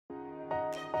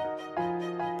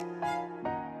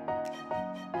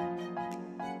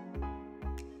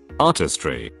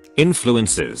Artistry.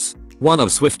 Influences. One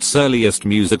of Swift's earliest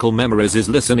musical memories is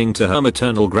listening to her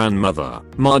maternal grandmother,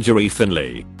 Marjorie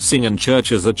Finley, sing in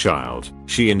church as a child.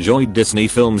 She enjoyed Disney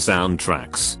film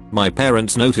soundtracks. My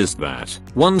parents noticed that,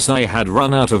 once I had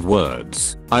run out of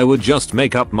words, I would just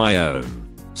make up my own.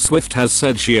 Swift has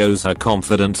said she owes her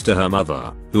confidence to her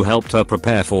mother, who helped her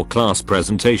prepare for class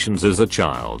presentations as a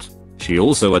child. She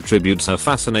also attributes her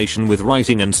fascination with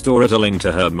writing and storytelling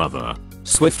to her mother.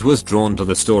 Swift was drawn to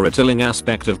the storytelling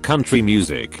aspect of country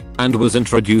music, and was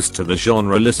introduced to the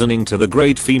genre listening to the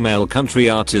great female country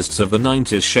artists of the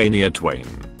 90s Shania Twain,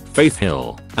 Faith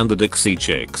Hill, and the Dixie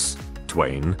Chicks.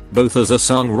 Twain, both as a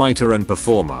songwriter and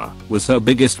performer, was her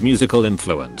biggest musical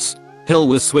influence. Hill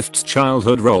was Swift's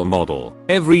childhood role model.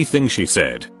 Everything she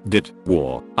said, did,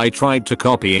 wore, I tried to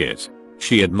copy it.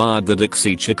 She admired the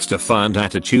Dixie Chicks' defiant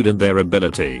attitude and their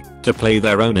ability to play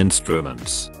their own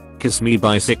instruments. Kiss Me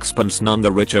by Sixpence None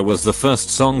the Richer was the first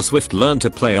song Swift learned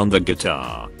to play on the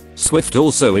guitar. Swift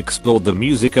also explored the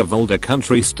music of older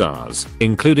country stars,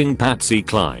 including Patsy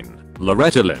Cline,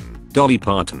 Loretta Lynn, Dolly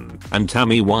Parton, and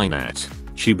Tammy Wynette.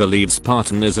 She believes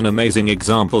Parton is an amazing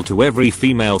example to every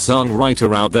female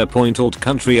songwriter out there. Old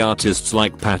country artists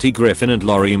like Patty Griffin and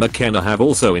Lori McKenna have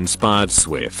also inspired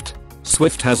Swift.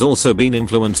 Swift has also been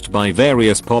influenced by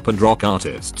various pop and rock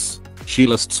artists. She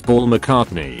lists Paul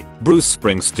McCartney, Bruce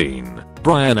Springsteen,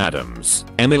 Bryan Adams,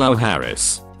 Emmylou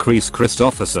Harris, Chris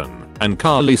Christopherson, and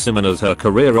Carly Simon as her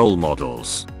career role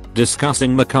models.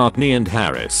 Discussing McCartney and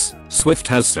Harris, Swift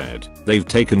has said, they've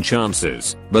taken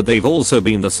chances, but they've also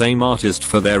been the same artist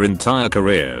for their entire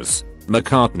careers.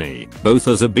 McCartney, both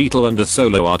as a Beatle and a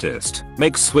solo artist,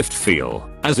 makes Swift feel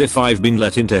as if I've been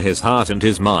let into his heart and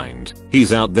his mind.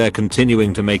 He's out there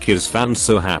continuing to make his fans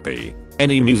so happy.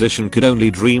 Any musician could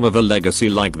only dream of a legacy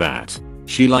like that.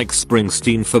 She likes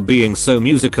Springsteen for being so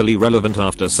musically relevant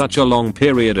after such a long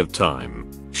period of time.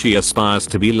 She aspires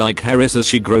to be like Harris as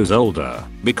she grows older,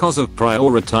 because of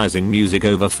prioritizing music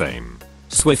over fame.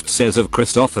 Swift says of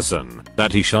Christopherson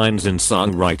that he shines in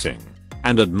songwriting,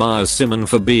 and admires Simon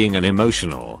for being an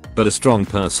emotional but a strong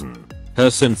person. Her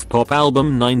synth-pop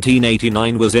album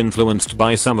 1989 was influenced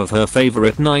by some of her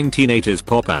favorite 1980s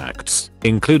pop acts,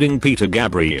 including Peter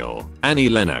Gabriel, Annie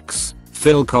Lennox,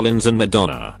 Phil Collins and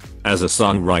Madonna. As a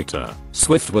songwriter,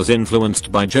 Swift was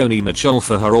influenced by Joni Mitchell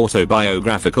for her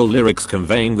autobiographical lyrics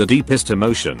conveying the deepest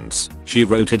emotions. She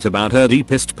wrote it about her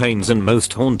deepest pains and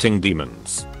most haunting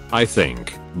demons. I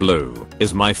think Blue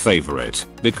is my favorite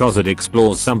because it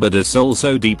explores somebody's soul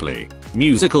so deeply.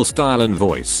 Musical style and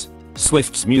voice.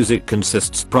 Swift's music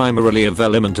consists primarily of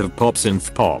elements of pop,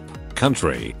 synth pop,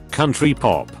 country, country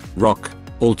pop, rock,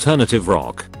 alternative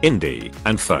rock, indie,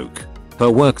 and folk. Her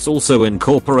works also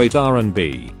incorporate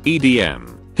R&B,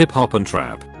 EDM, hip hop and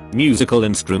trap. Musical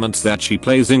instruments that she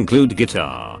plays include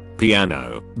guitar,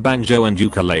 piano, banjo and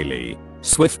ukulele.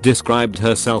 Swift described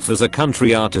herself as a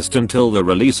country artist until the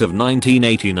release of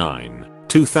 1989.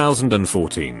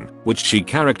 2014, which she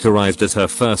characterized as her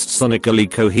first sonically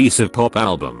cohesive pop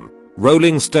album.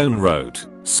 Rolling Stone wrote,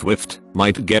 Swift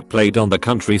might get played on the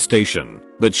country station,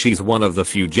 but she's one of the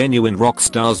few genuine rock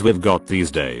stars we've got these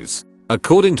days.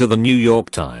 According to the New York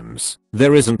Times,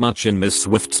 there isn't much in Miss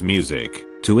Swift's music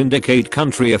to indicate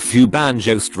country. A few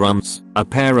banjo strums, a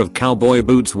pair of cowboy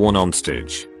boots worn on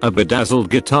stage, a bedazzled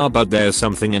guitar, but there's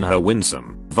something in her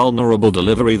winsome, vulnerable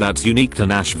delivery that's unique to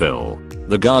Nashville.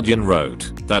 The Guardian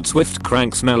wrote that Swift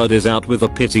cranks melodies out with the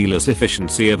pitiless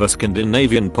efficiency of a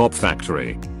Scandinavian pop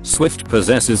factory. Swift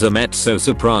possesses a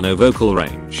mezzo-soprano vocal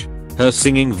range. Her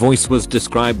singing voice was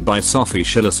described by Sophie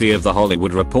Shillasey of The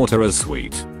Hollywood Reporter as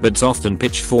sweet, but often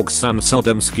Pitchfork's Sam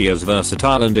Sodomsky as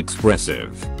versatile and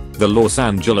expressive. The Los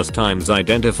Angeles Times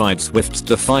identified Swift's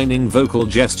defining vocal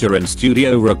gesture in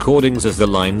studio recordings as the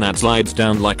line that slides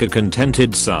down like a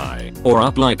contented sigh, or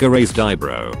up like a raised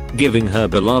eyebrow, giving her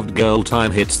beloved girl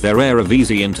time hits their air of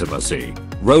easy intimacy.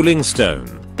 Rolling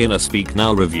Stone, in a Speak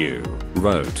Now review,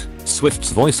 wrote,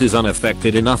 Swift's voice is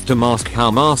unaffected enough to mask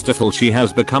how masterful she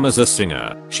has become as a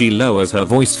singer. She lowers her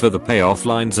voice for the payoff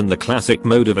lines and the classic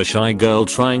mode of a shy girl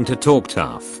trying to talk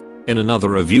tough. In another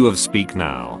review of Speak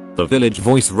Now, The Village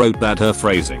Voice wrote that her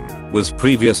phrasing was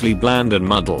previously bland and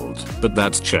muddled, but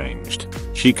that's changed.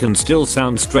 She can still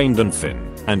sound strained and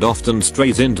thin, and often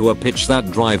strays into a pitch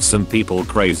that drives some people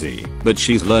crazy, but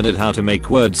she's learned how to make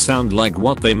words sound like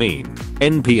what they mean.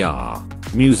 NPR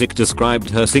Music described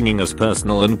her singing as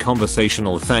personal and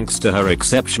conversational thanks to her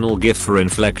exceptional gift for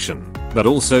inflection, but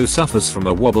also suffers from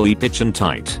a wobbly pitch and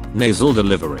tight, nasal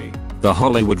delivery. The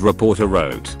Hollywood Reporter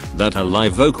wrote that her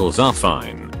live vocals are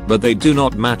fine, but they do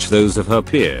not match those of her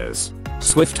peers.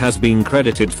 Swift has been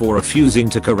credited for refusing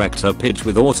to correct her pitch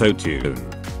with auto-tune.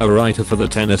 a writer for the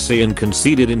Tennessee, and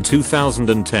conceded in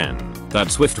 2010 that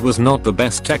Swift was not the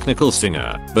best technical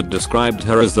singer, but described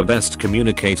her as the best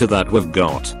communicator that we've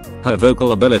got. Her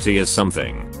vocal ability is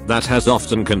something that has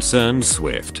often concerned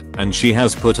Swift, and she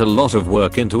has put a lot of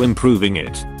work into improving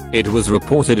it. It was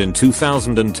reported in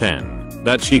 2010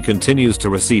 that she continues to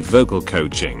receive vocal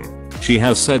coaching. She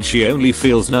has said she only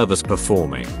feels nervous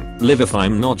performing live if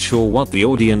I'm not sure what the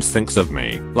audience thinks of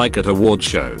me, like at award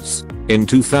shows. In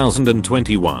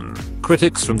 2021,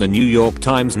 critics from the New York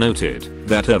Times noted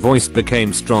that her voice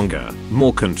became stronger,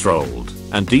 more controlled,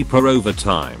 and deeper over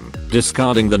time,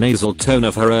 discarding the nasal tone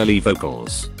of her early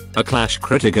vocals. A Clash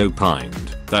critic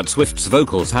opined that Swift's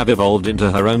vocals have evolved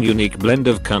into her own unique blend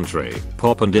of country,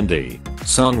 pop and indie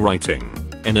songwriting.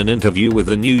 In an interview with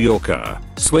The New Yorker,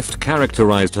 Swift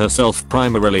characterized herself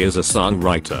primarily as a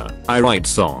songwriter. "I write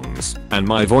songs, and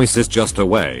my voice is just a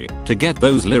way to get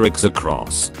those lyrics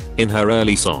across." In her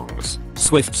early songs,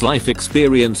 Swift's life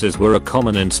experiences were a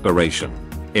common inspiration.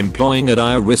 Employing a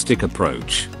diaristic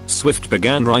approach, Swift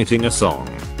began writing a song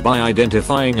by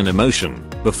identifying an emotion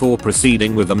before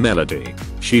proceeding with a melody.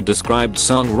 She described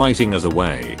songwriting as a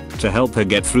way to help her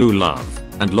get through love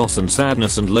and loss and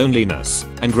sadness and loneliness,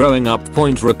 and growing up.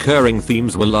 Recurring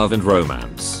themes were love and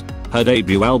romance. Her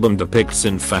debut album depicts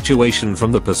infatuation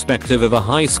from the perspective of a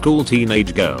high school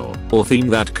teenage girl, or theme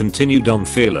that continued on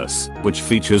Fearless, which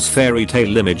features fairy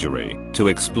tale imagery to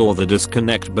explore the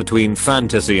disconnect between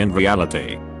fantasy and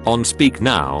reality. On Speak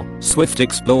Now, Swift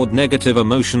explored negative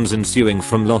emotions ensuing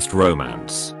from lost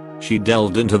romance. She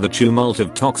delved into the tumult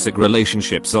of toxic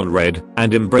relationships on Red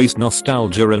and embraced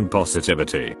nostalgia and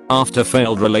positivity. After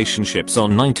failed relationships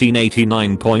on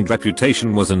 1989,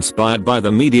 Reputation was inspired by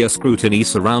the media scrutiny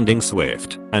surrounding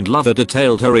Swift, and Lover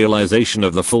detailed her realization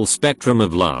of the full spectrum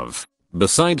of love.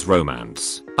 Besides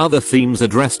romance, other themes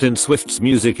addressed in Swift's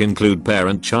music include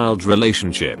parent-child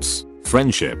relationships,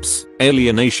 friendships,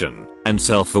 alienation, and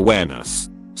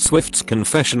self-awareness. Swift's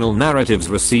confessional narratives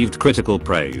received critical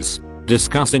praise.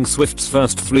 Discussing Swift's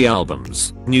first 3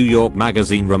 albums, New York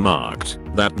Magazine remarked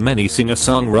that many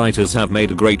singer-songwriters have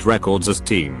made great records as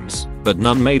teens, but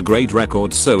none made great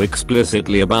records so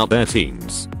explicitly about their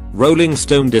teens. Rolling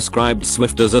Stone described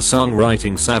Swift as a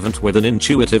songwriting savant with an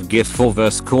intuitive gift for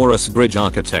verse-chorus-bridge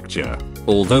architecture.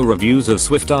 Although reviews of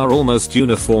Swift are almost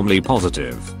uniformly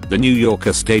positive, The New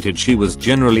Yorker stated she was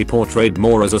generally portrayed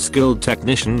more as a skilled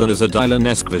technician than as a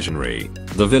Dylan-esque visionary.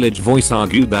 The Village Voice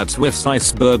argued that Swift's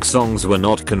Iceberg songs were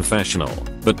not confessional,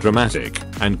 but dramatic,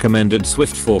 and commended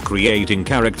Swift for creating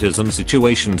characters and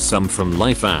situations, some from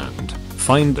life, and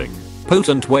finding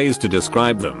potent ways to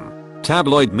describe them.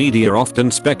 Tabloid media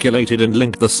often speculated and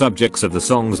linked the subjects of the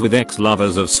songs with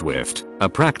ex-lovers of Swift, a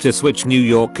practice which New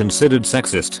York considered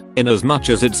sexist, inasmuch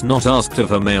as it's not asked of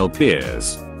her male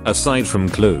peers. Aside from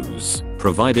clues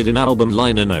provided in album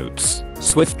liner notes,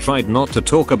 Swift tried not to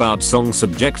talk about song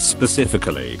subjects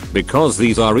specifically, because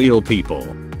these are real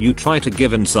people. You try to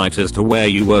give insight as to where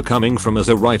you were coming from as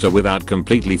a writer without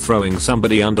completely throwing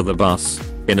somebody under the bus.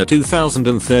 In a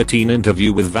 2013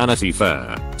 interview with Vanity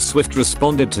Fair, Swift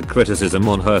responded to criticism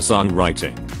on her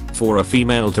songwriting. For a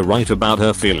female to write about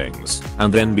her feelings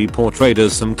and then be portrayed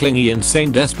as some clingy,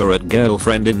 insane, desperate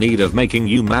girlfriend in need of making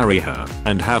you marry her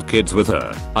and have kids with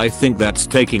her, I think that's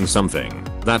taking something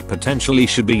that potentially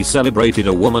should be celebrated.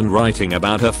 A woman writing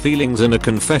about her feelings in a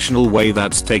confessional way,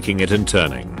 that's taking it and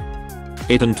turning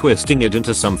it and twisting it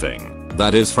into something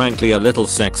that is frankly a little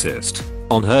sexist.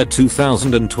 On her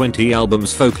 2020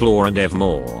 albums Folklore and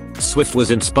Evermore, Swift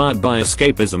was inspired by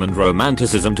escapism and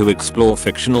romanticism to explore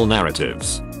fictional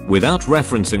narratives. Without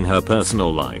referencing her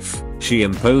personal life, she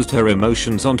imposed her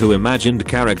emotions onto imagined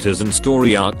characters and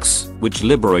story arcs, which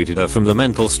liberated her from the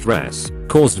mental stress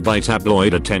caused by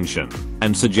tabloid attention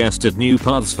and suggested new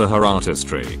paths for her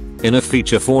artistry. In a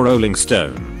feature for Rolling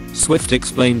Stone, Swift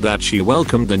explained that she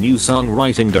welcomed the new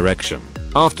songwriting direction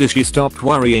after she stopped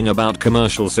worrying about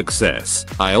commercial success.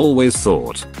 "I always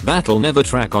thought that'll never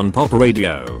track on pop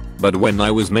radio, but when I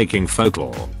was making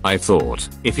Folklore, I thought,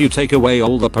 if you take away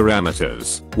all the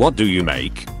parameters, what do you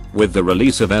make?" With the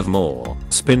release of Evermore,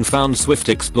 Spin found Swift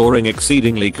exploring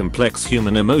exceedingly complex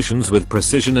human emotions with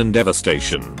precision and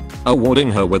devastation,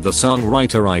 awarding her with the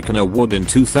Songwriter Icon Award in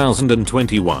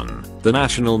 2021. The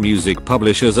National Music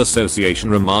Publishers Association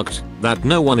remarked that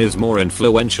no one is more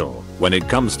influential when it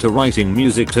comes to writing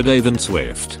music today than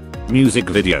Swift. Music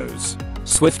videos.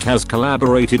 Swift has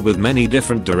collaborated with many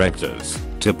different directors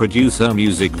to produce her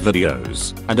music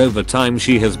videos, and over time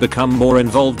she has become more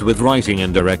involved with writing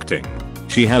and directing.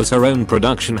 She has her own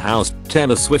production house,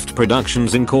 Taylor Swift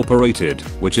Productions Incorporated,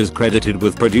 which is credited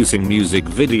with producing music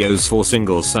videos for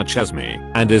singles such as Me,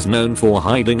 and is known for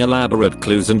hiding elaborate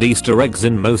clues and Easter eggs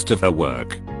in most of her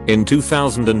work. In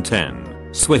 2010,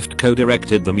 Swift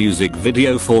co-directed the music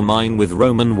video for Mine with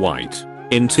Roman White.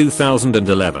 In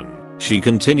 2011, she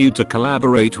continued to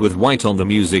collaborate with White on the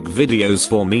music videos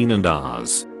for Mean and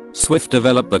Ours. Swift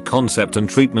developed the concept and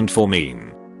treatment for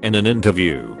Mean. In an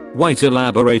interview, White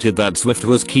elaborated that Swift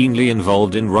was keenly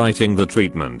involved in writing the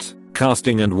treatment,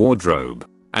 casting and wardrobe,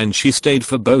 and she stayed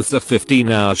for both the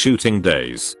 15-hour shooting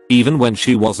days, even when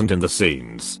she wasn't in the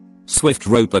scenes. Swift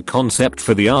wrote the concept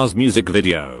for the Ours music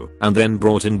video, and then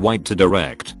brought in White to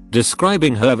direct,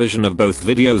 describing her vision of both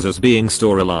videos as being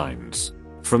storylines.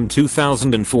 From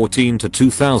 2014 to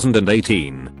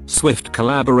 2018, Swift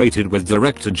collaborated with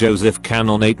director Joseph Kahn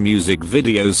on 8 music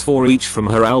videos for each from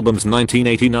her albums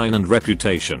 1989 and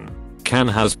Reputation. Kahn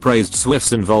has praised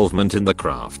Swift's involvement in the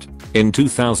craft. In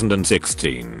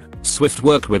 2016, Swift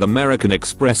worked with American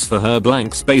Express for her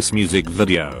Blank Space music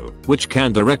video, which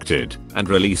Kahn directed, and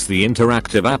released the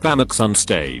interactive app Amex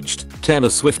Unstaged, Taylor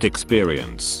Swift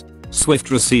Experience. Swift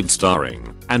received starring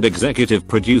and executive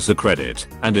producer credit,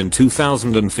 and in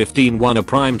 2015 won a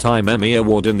Primetime Emmy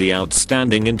Award in the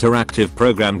Outstanding Interactive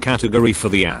Program category for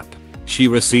the app. She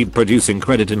received producing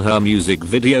credit in her music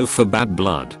video for Bad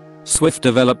Blood. Swift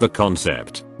developed the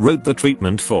concept, wrote the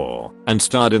treatment for, and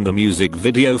starred in the music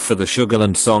video for the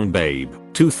Sugarland song Babe,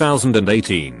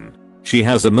 2018. She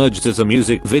has emerged as a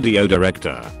music video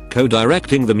director,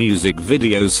 co-directing the music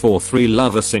videos for 3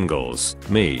 Lover singles,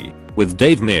 Me, with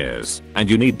Dave Mears, and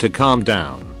You Need to Calm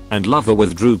Down, and Lover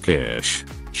with Drew Kirsch.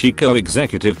 She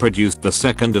co-executive produced the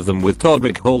second of them with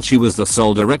Todrick Hall. She was the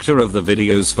sole director of the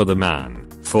videos for The Man,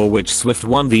 for which Swift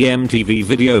won the MTV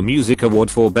Video Music Award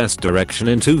for Best Direction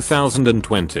in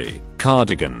 2020,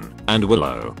 Cardigan, and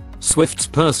Willow. Swift's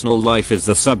personal life is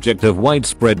the subject of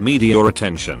widespread media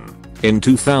attention. In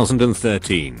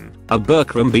 2013,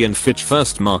 Abercrombie & Fitch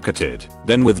first marketed,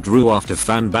 then withdrew after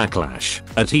fan backlash,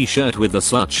 a t-shirt with the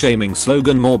slut-shaming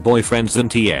slogan "More boyfriends than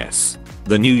TS."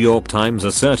 The New York Times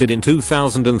asserted in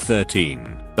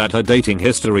 2013 that her dating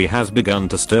history has begun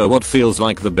to stir what feels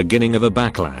like the beginning of a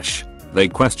backlash. They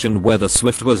questioned whether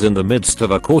Swift was in the midst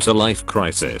of a quarter-life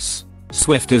crisis.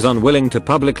 Swift is unwilling to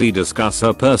publicly discuss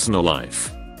her personal life.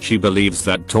 She believes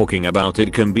that talking about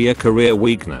it can be a career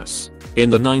weakness. In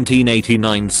the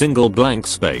 1989 single Blank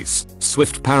Space,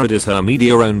 Swift parodies her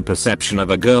media-owned perception of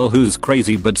a girl who's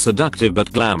crazy but seductive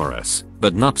but glamorous,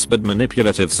 but nuts but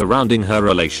manipulative surrounding her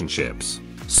relationships.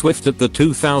 Swift at the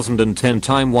 2010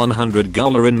 Time 100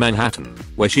 Gala in Manhattan,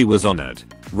 where she was honored.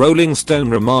 Rolling Stone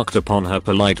remarked upon her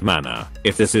polite manner,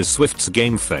 "If this is Swift's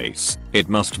game face, it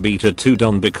must be tattooed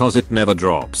on because it never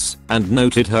drops," and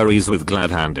noted her ease with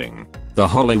glad handing. The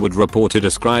Hollywood Reporter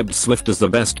described Swift as the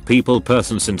best people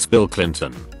person since Bill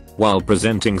Clinton. While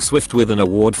presenting Swift with an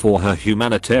award for her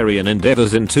humanitarian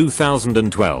endeavors in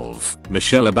 2012,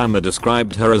 Michelle Obama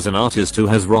described her as an artist who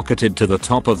has rocketed to the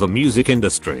top of the music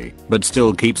industry, but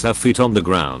still keeps her feet on the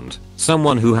ground,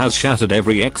 someone who has shattered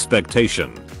every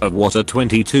expectation of what a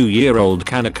 22-year-old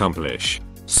can accomplish.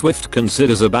 Swift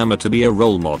considers Obama to be a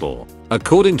role model.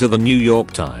 According to the New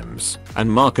York Times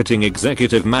and marketing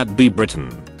executive Matt B. Britton,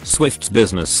 Swift's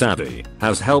business savvy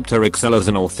has helped her excel as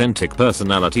an authentic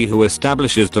personality who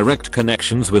establishes direct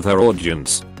connections with her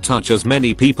audience, touch as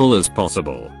many people as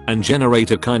possible, and generate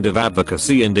a kind of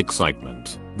advocacy and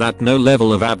excitement that no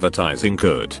level of advertising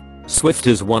could. Swift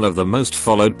is one of the most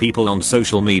followed people on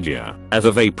social media. As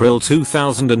of April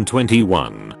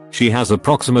 2021, she has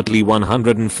approximately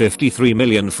 153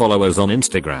 million followers on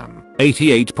Instagram,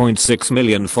 88.6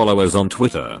 million followers on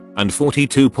Twitter, and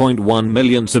 42.1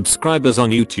 million subscribers on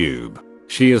YouTube.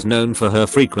 She is known for her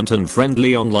frequent and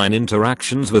friendly online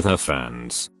interactions with her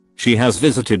fans. She has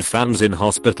visited fans in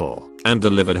hospital and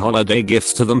delivered holiday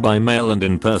gifts to them by mail and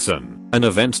in person, an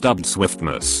event dubbed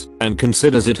Swiftmas, and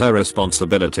considers it her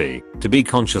responsibility to be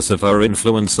conscious of her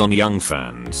influence on young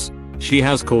fans. She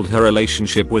has called her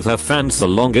relationship with her fans the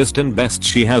longest and best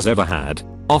she has ever had,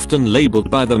 often labeled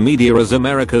by the media as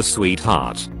America's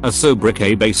sweetheart, a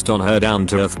sobriquet based on her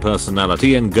down-to-earth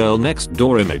personality and girl next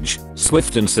door image.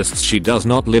 Swift insists she does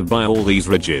not live by all these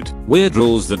rigid, weird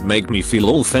rules that make me feel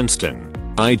all fenced in.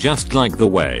 "I just like the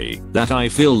way that I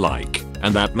feel like,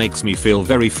 and that makes me feel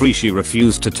very free." She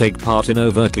refused to take part in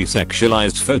overtly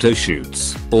sexualized photo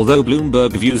shoots, although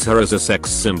Bloomberg views her as a sex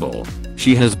symbol.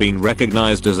 She has been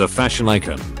recognized as a fashion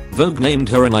icon. Vogue named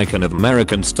her an icon of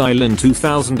American style in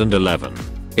 2011.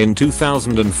 In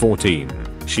 2014,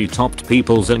 she topped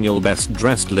People's annual Best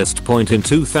Dressed list. In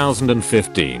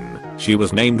 2015, She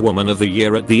was named Woman of the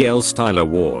Year at the Elle Style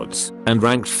Awards and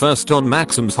ranked first on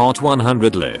Maxim's Hot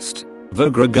 100 list.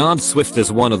 Vogue regards Swift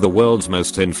as one of the world's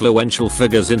most influential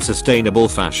figures in sustainable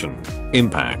fashion.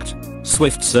 Impact.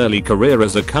 Swift's early career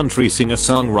as a country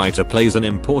singer-songwriter plays an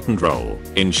important role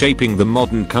in shaping the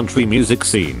modern country music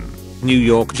scene. New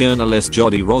York journalist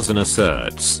Jody Rosen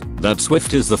asserts that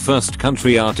Swift is the first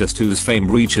country artist whose fame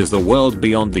reaches the world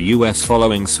beyond the US.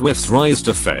 Following Swift's rise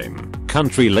to fame,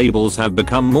 country labels have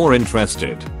become more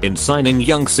interested in signing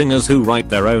young singers who write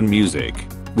their own music.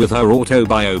 With her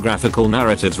autobiographical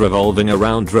narratives revolving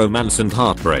around romance and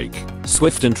heartbreak,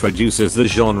 Swift introduces the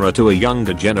genre to a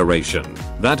younger generation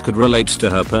that could relate to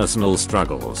her personal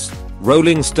struggles.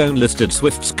 Rolling Stone listed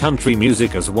Swift's country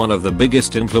music as one of the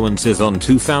biggest influences on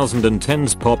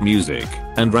 2010's pop music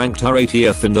and ranked her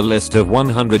 80th in the list of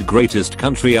 100 greatest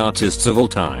country artists of all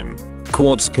time.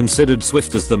 Quartz considered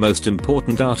Swift as the most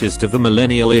important artist of the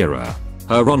millennial era.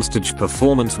 Her onstage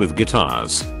performance with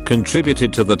guitars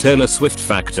contributed to the Taylor Swift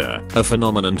factor, a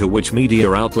phenomenon to which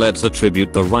media outlets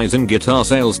attribute the rise in guitar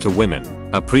sales to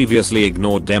women, a previously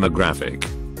ignored demographic.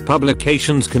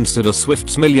 Publications consider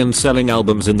Swift's million-selling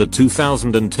albums in the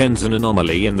 2010s an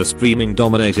anomaly in the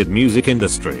streaming-dominated music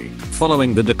industry.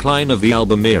 Following the decline of the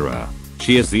album era,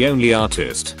 she is the only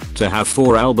artist to have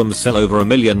 4 albums sell over 1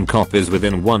 million copies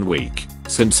within 1 week,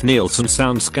 since Nielsen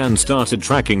SoundScan started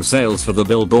tracking sales for the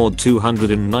Billboard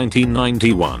 200 in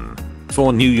 1991.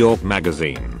 For New York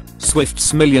Magazine,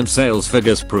 Swift's million sales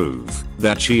figures prove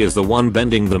that she is the one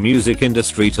bending the music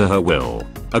industry to her will.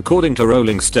 According to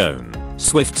Rolling Stone,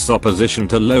 Swift's opposition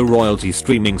to low royalty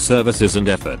streaming services and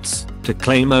efforts to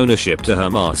claim ownership to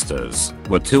her masters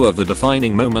were 2 of the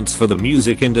defining moments for the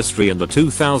music industry in the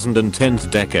 2010s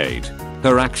decade.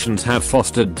 Her actions have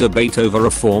fostered debate over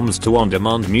reforms to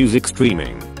on-demand music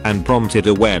streaming and prompted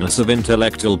awareness of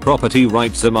intellectual property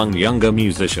rights among younger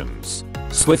musicians.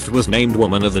 Swift was named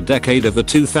Woman of the Decade of the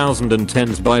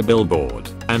 2010s by Billboard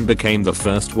and became the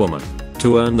first woman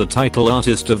to earn the title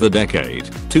Artist of the Decade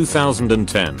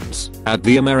 2010s at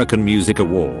the American Music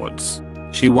Awards.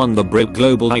 She won the Brit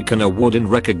Global Icon Award in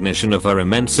recognition of her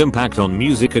immense impact on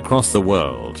music across the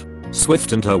world.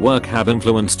 Swift and her work have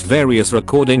influenced various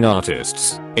recording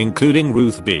artists, including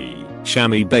Ruth B.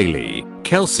 Shammy Bailey,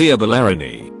 Kelsea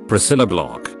Ballerini, Priscilla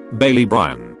Block, Bailey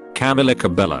Bryan, Camila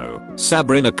Cabello,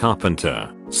 Sabrina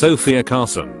Carpenter, Sophia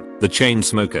Carson, The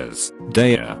Chainsmokers,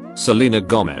 Daya, Selena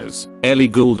Gomez, Ellie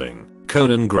Goulding,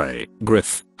 Conan Gray,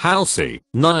 Griff, Halsey,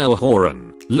 Niall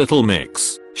Horan, Little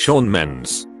Mix, Shawn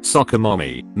Mendes, Soccer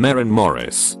Mommy, Maren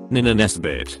Morris, Nina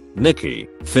Nesbitt, Nicki,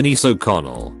 Phineas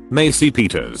O'Connell, Macy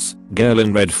Peters, Girl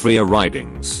in Red, Freya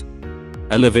Ridings,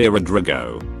 Olivia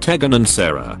Rodrigo, Tegan and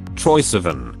Sarah, Troye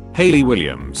Sivan, Hayley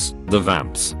Williams, The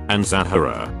Vamps, and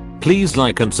Zahara. Please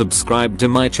like and subscribe to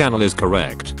my channel is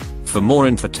correct. For more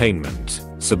entertainment,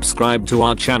 subscribe to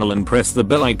our channel and press the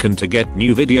bell icon to get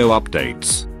new video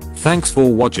updates. Thanks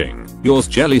for watching. Yours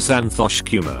Jelly Santhosh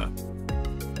Kumar.